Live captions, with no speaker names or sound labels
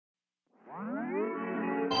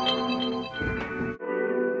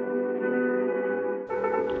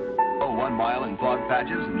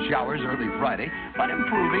patches and showers early Friday, but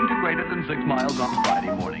improving to greater than 6 miles on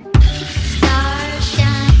Friday morning. Stars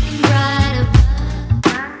shining bright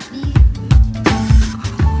above you.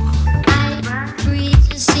 My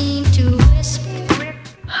breezes seem to whisper.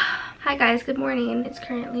 Hi guys, good morning. It's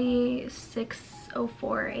currently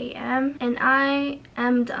 6:04 a.m. and I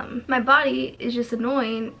am dumb. My body is just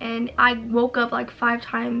annoying and I woke up like 5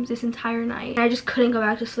 times this entire night and I just couldn't go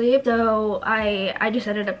back to sleep, so I just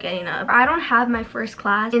ended up getting up. I don't have my first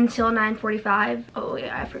class until 9:45. Oh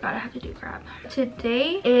yeah, I forgot I have to do crap.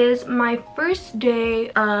 Today is my first day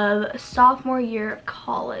of sophomore year of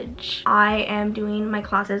college. I am doing my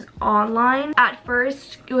classes online. At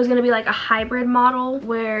first it was gonna be like a hybrid model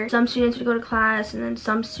where some students would go to class and then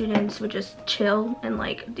some students would just chill and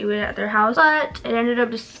like do it at their house, but it ended up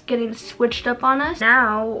just getting switched up on us.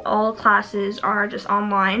 Now all classes are just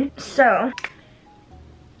online. So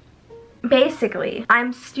basically,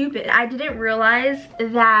 I'm stupid. I didn't realize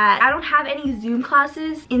that I don't have any Zoom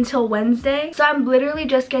classes until Wednesday. So I'm literally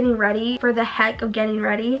just getting ready for the heck of getting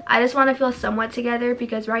ready. I just want to feel somewhat together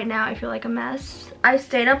because right now I feel like a mess. I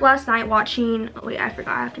stayed up last night watching, oh wait, I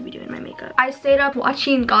forgot I have to be doing my makeup. I stayed up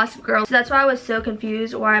watching Gossip Girl. So that's why I was so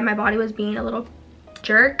confused why my body was being a little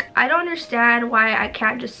jerk. I don't understand why I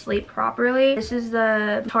can't just sleep properly. This is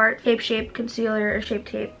the Tarte Tape Shape Concealer or Shape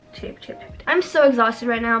Tape. I'm so exhausted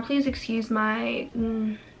right now. Please excuse my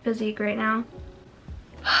physique right now.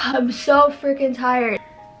 I'm so freaking tired.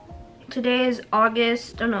 Today is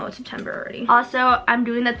August, oh no, it's September already. Also, I'm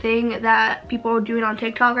doing the thing that people are doing on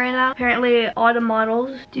TikTok right now. Apparently, all the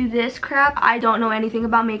models do this crap. I don't know anything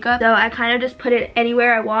about makeup, so I kind of just put it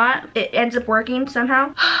anywhere I want. It ends up working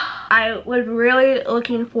somehow. I was really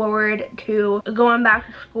looking forward to going back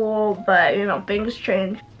to school, but you know, things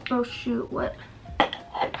change. Oh shoot, what?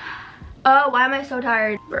 Oh, why am I so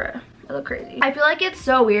tired? Bruh. I look crazy. I feel like it's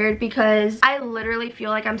so weird because I literally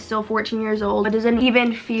feel like I'm still 14 years old. It doesn't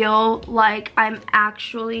even feel like I'm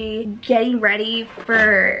actually getting ready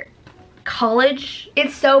for college.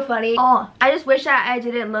 It's so funny. Oh, I just wish that I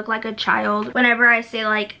didn't look like a child whenever I say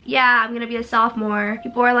like, yeah, I'm gonna be a sophomore.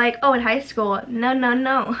 People are like, oh, in high school. No, no,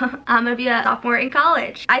 no. I'm gonna be a sophomore in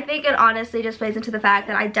college. I think it honestly just plays into the fact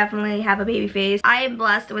that I definitely have a baby face. I am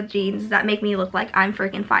blessed with genes that make me look like I'm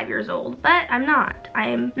freaking 5 years old, but I'm not. I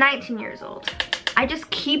am 19 years old. I just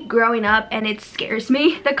keep growing up and it scares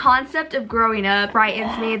me. The concept of growing up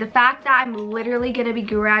frightens me. The fact that I'm literally gonna be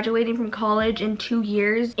graduating from college in 2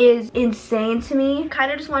 years is insane to me.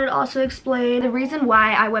 Kind of just wanted to also explain the reason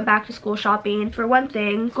why I went back to school shopping. For one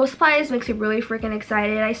thing, school supplies makes me really freaking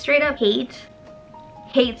excited. I straight up hate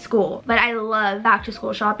school, but I love back to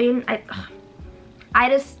school shopping.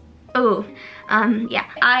 Yeah,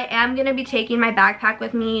 I am gonna be taking my backpack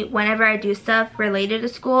with me whenever I do stuff related to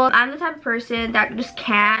school. I'm the type of person that just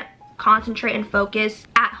can't concentrate and focus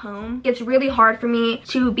at home. It's really hard for me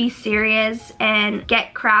to be serious and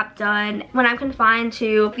get crap done when I'm confined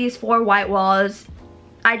to these 4 white walls.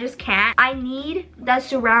 I just can't. I need that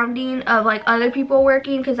surrounding of like other people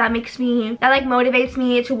working because that like motivates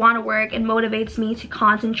me to want to work and motivates me to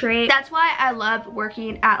concentrate. That's why I love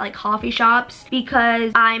working at like coffee shops,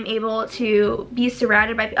 because I'm able to be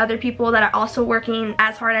surrounded by other people that are also working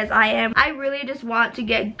as hard as I am. I really just want to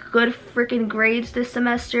get good freaking grades this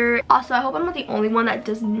semester. Also, I hope I'm not the only one that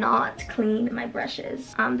does not clean my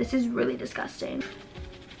brushes. This is really disgusting.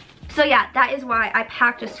 So yeah, that is why I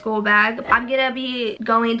packed a school bag. I'm gonna be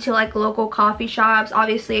going to like local coffee shops,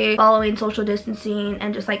 obviously following social distancing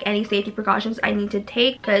and just like any safety precautions I need to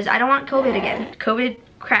take because I don't want COVID again. COVID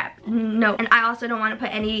crap, no. And I also don't want to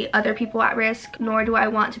put any other people at risk, nor do I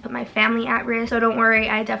want to put my family at risk. So don't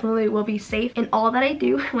worry, I definitely will be safe in all that I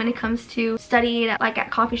do when it comes to studying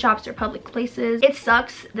at coffee shops or public places. It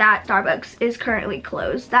sucks that Starbucks is currently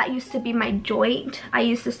closed. That used to be my joint. I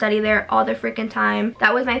used to study there all the freaking time.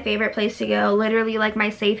 That was my favorite place to go, literally like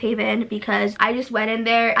my safe haven, because I just went in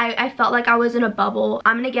there. I felt like I was in a bubble.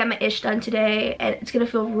 I'm gonna get my ish done today and it's gonna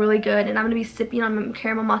feel really good, and I'm gonna be sipping on my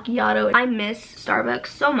caramel macchiato. I miss Starbucks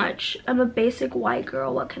so much. I'm a basic white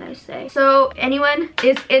girl, what can I say? So anyone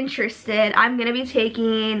is interested, I'm gonna be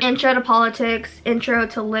taking intro to politics, intro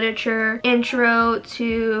to literature, intro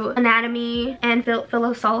to anatomy and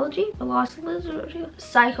philosophy,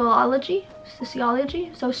 psychology,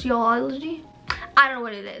 sociology. I don't know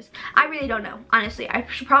what it is. I really don't know. Honestly, I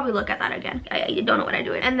should probably look at that again. I don't know what I'm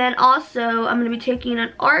doing. And then also, I'm gonna be taking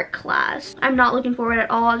an art class. I'm not looking forward at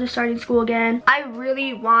all to starting school again. I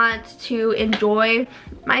really want to enjoy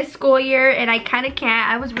my school year and I kind of can't.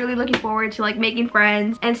 I was really looking forward to like making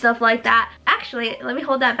friends and stuff like that. Actually, let me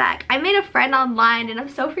hold that back. I made a friend online and I'm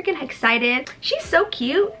so freaking excited. She's so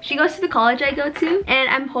cute. She goes to the college I go to and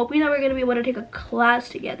I'm hoping that we're gonna be able to take a class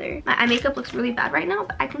together. My makeup looks really bad right now,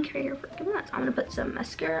 but I can carry her freaking nuts. I'm gonna put some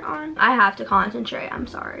mascara on. I have to concentrate, I'm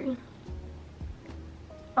sorry.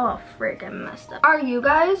 Oh frick, I messed up. Are you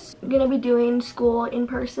guys gonna be doing school in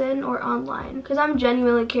person or online? Because I'm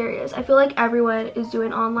genuinely curious. I feel like everyone is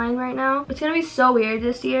doing online right now. It's gonna be so weird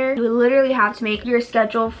this year. You literally have to make your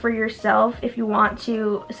schedule for yourself if you want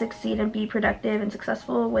to succeed and be productive and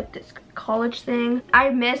successful with this college thing. I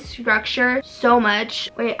miss structure so much.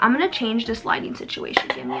 Wait, I'm gonna change this lighting situation.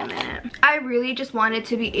 Give me a minute. I really just wanted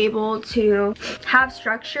to be able to have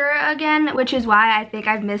structure again, which is why I think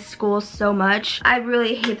I've missed school so much. I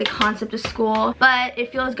really hate the concept of school, but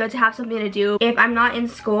it feels good to have something to do. If I'm not in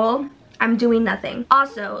school, I'm doing nothing.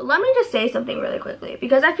 Also, let me just say something really quickly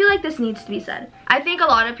because I feel like this needs to be said. I think a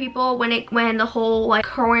lot of people, when the whole like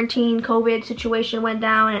quarantine COVID situation went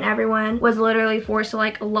down and everyone was literally forced to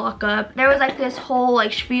like lock up, there was like this whole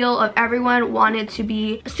like spiel of everyone wanted to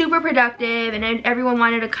be super productive and then everyone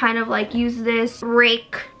wanted to kind of like use this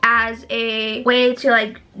break as a way to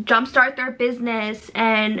like jumpstart their business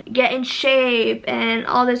and get in shape and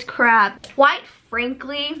all this crap. Quite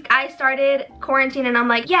frankly, I started quarantine and I'm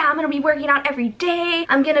like, yeah, I'm gonna be working out every day.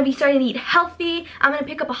 I'm gonna be starting to eat healthy. I'm gonna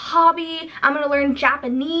pick up a hobby. I'm gonna learn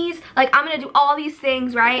Japanese. Like, I'm gonna do all these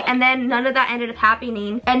things, right? And then none of that ended up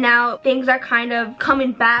happening. And now things are kind of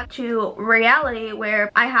coming back to reality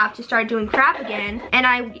where I have to start doing crap again. And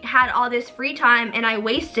I had all this free time and I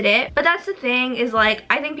wasted it. But that's the thing is like,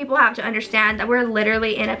 I think people have to understand that we're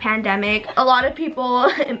literally in a pandemic. A lot of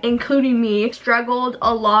people, including me, struggled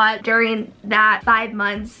a lot during that 5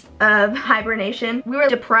 months of hibernation. We were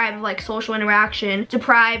deprived of like social interaction,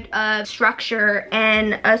 deprived of structure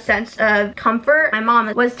and a sense of comfort. My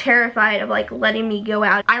mom was terrified of like letting me go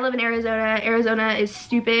out. I live in Arizona. Arizona is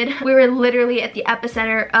stupid. We were literally at the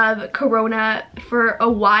epicenter of Corona for a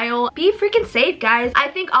while. Be freaking safe, guys. I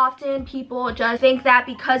think often people just think that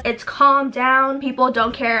because it's calmed down, people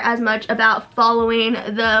don't care as much about following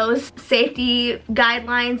those safety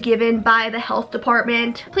guidelines given by the health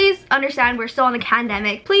department. Please understand we're still in a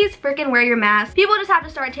pandemic. Please freaking wear your mask. People just have to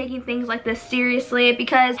start taking things like this seriously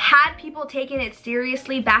because had people taken it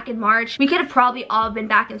seriously back in March, we could have probably all been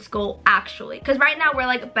back in school actually. Because right now we're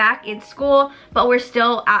like back in school, but we're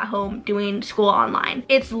still at home doing school online.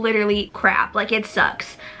 It's literally crap. Like, it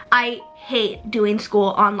sucks. I hate doing school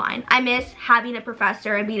online. I miss having a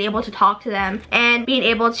professor and being able to talk to them and being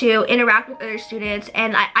able to interact with other students,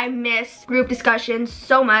 and I miss group discussions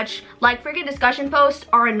so much. Like, freaking discussion posts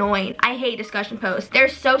are annoying. I hate discussion posts. They're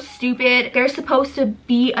so stupid. They're supposed to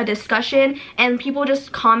be a discussion and people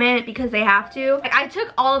just comment because they have to. Like, I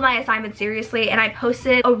took all of my assignments seriously and I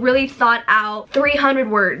posted a really thought out 300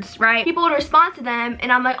 words, right? People would respond to them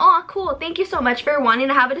and I'm like, oh cool, thank you so much for wanting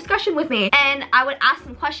to have a discussion with me. And I would ask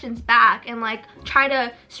them questions back and like try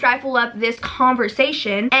to stifle up this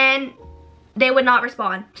conversation and they would not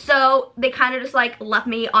respond. So they kind of just like left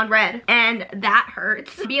me on red and that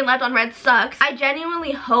hurts. Being left on red sucks. I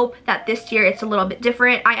genuinely hope that this year it's a little bit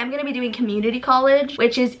different. I am going to be doing community college,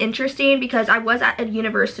 which is interesting because I was at a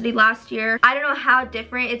university last year. I don't know how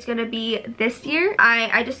different it's going to be this year.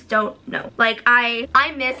 I just don't know. Like, I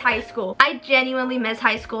miss high school. I genuinely miss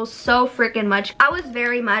high school so freaking much. I was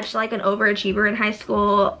very much like an overachiever in high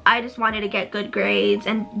school. I just wanted to get good grades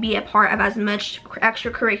and be a part of as much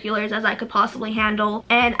extracurriculars as I could possibly handle,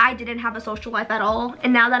 and I didn't have a social life at all.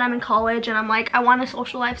 And now that I'm in college and I'm like, I want a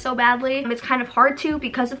social life so badly, it's kind of hard to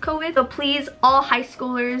because of COVID. So please, all high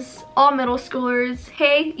schoolers, all middle schoolers,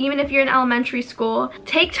 hey, even if you're in elementary school,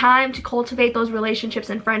 take time to cultivate those relationships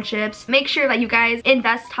and friendships. Make sure that you guys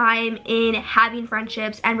invest time in having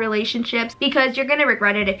friendships and relationships because you're gonna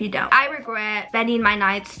regret it if you don't. I regret spending my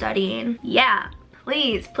nights studying. Yeah.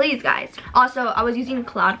 Please guys. Also, I was using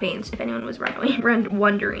cloud paints if anyone was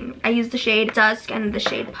wondering. I used the shade Dusk and the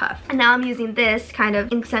shade Puff. And now I'm using this kind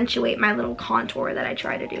of accentuate my little contour that I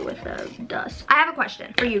try to do with the Dusk. I have a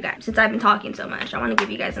question for you guys. Since I've been talking so much, I want to give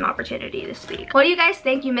you guys an opportunity to speak. What do you guys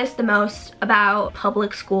think you missed the most about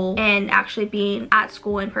public school and actually being at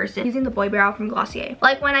school in person? Using the boy brow from Glossier.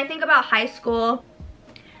 Like, when I think about high school,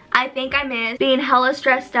 I think I miss being hella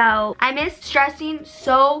stressed out. I miss stressing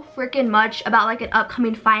so freaking much about like an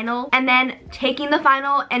upcoming final and then taking the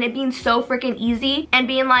final and it being so freaking easy and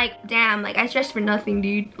being like, damn, like I stressed for nothing,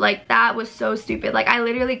 dude. Like that was so stupid. Like I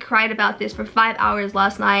literally cried about this for 5 hours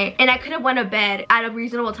last night and I could have went to bed at a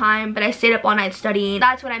reasonable time, but I stayed up all night studying.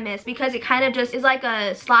 That's what I miss, because it kind of just is like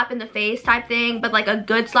a slap in the face type thing, but like a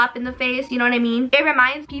good slap in the face, you know what I mean? It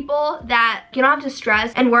reminds people that you don't have to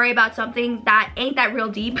stress and worry about something that ain't that real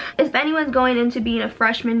deep. If anyone's going into being a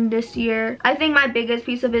freshman this year, I think my biggest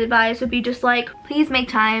piece of advice would be just like, please make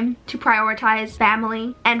time to prioritize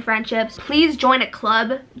family and friendships. Please join a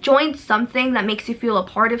club, join something that makes you feel a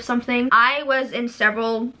part of something. I was in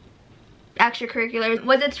several extracurriculars.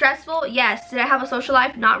 Was it stressful? Yes. Did I have a social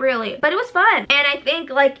life? Not really, but it was fun. And I think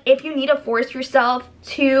like if you need to force yourself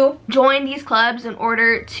to join these clubs in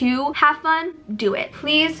order to have fun, do it.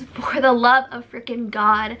 Please, for the love of freaking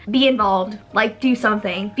God, be involved. Like do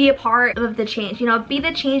something. Be a part of the change, you know, be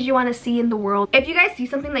the change you want to see in the world. If you guys see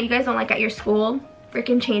something that you guys don't like at your school,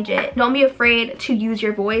 freaking change it. Don't be afraid to use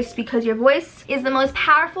your voice, because your voice is the most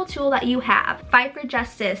powerful tool that you have. Fight for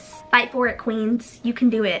justice. Fight for it, queens. You can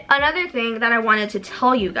do it. Another thing that I wanted to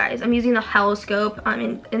tell you guys, I'm using the telescope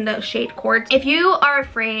in the shade quartz. If you are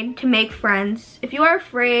afraid to make friends, if you are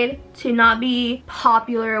afraid to not be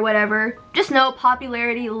popular or whatever, just know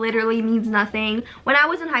popularity literally means nothing. When I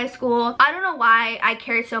was in high school, I don't know why I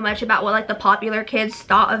cared so much about what like the popular kids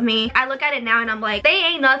thought of me. I look at it now and I'm like, they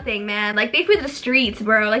ain't nothing, man. Like they for the streets,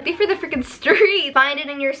 bro. Like they for the freaking streets. Find it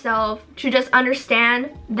in yourself to just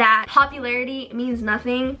understand that popularity means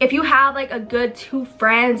nothing. If you have like a good 2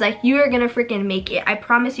 friends, like you are gonna freaking make it. I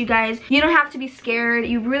promise you guys. You don't have to be scared.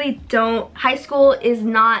 You really don't. High school is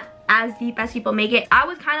not as deep as people make it. I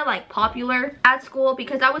was kind of like popular at school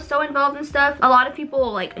because I was so involved in stuff. A lot of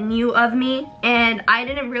people like knew of me and I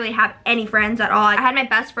didn't really have any friends at all. I had my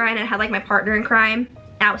best friend and I had like my partner in crime.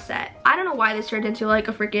 I was set. I don't know why this turned into like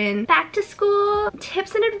a freaking back to school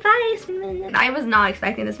tips and advice. I was not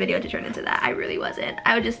expecting this video to turn into that. I really wasn't.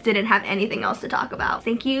 I just didn't have anything else to talk about.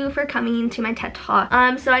 Thank you for coming to my TED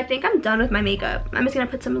Talk. So I think I'm done with my makeup. I'm just gonna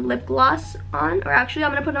put some lip gloss on, or actually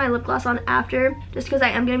I'm gonna put my lip gloss on after, just because I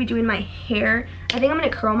am gonna be doing my hair. I think I'm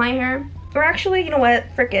gonna curl my hair. Or actually, you know what?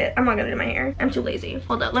 Frick it. I'm not gonna do my hair. I'm too lazy.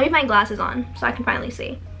 Hold up. Let me put my glasses on so I can finally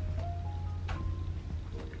see.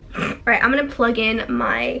 Alright, I'm gonna plug in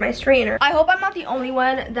my straightener. I hope I'm not the only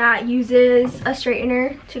one that uses a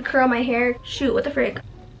straightener to curl my hair. Shoot, what the frick?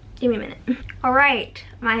 Give me a minute. Alright,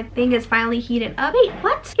 my thing is finally heated up. Wait,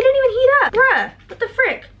 what? It didn't even heat up. Bruh, what the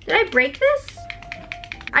frick? Did I break this?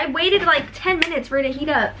 I waited like 10 minutes for it to heat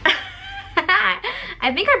up.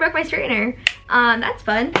 I think I broke my straightener. That's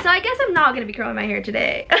fun. So I guess I'm not gonna be curling my hair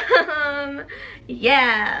today.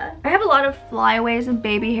 Yeah. I have a lot of flyaways and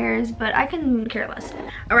baby hairs, but I can care less.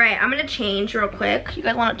 Alright, I'm gonna change real quick. You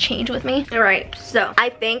guys wanna change with me? Alright, so I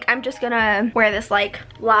think I'm just gonna wear this like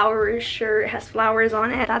flower shirt. It has flowers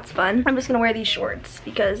on it. That's fun. I'm just gonna wear these shorts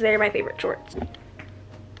because they're my favorite shorts.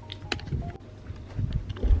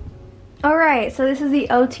 Alright, so this is the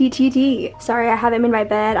OTTD. Sorry, I haven't made my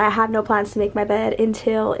bed. I have no plans to make my bed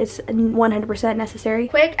until it's 100% necessary.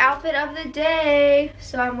 Quick outfit of the day.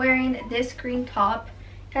 So I'm wearing this green top.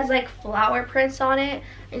 It has like flower prints on it.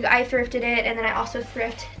 I thrifted it, and then I also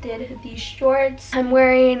thrifted these shorts. I'm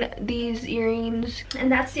wearing these earrings,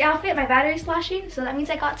 and that's the outfit. My battery's flashing, so that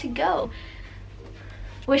means I got to go.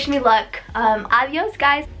 Wish me luck. Adios,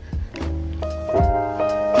 guys.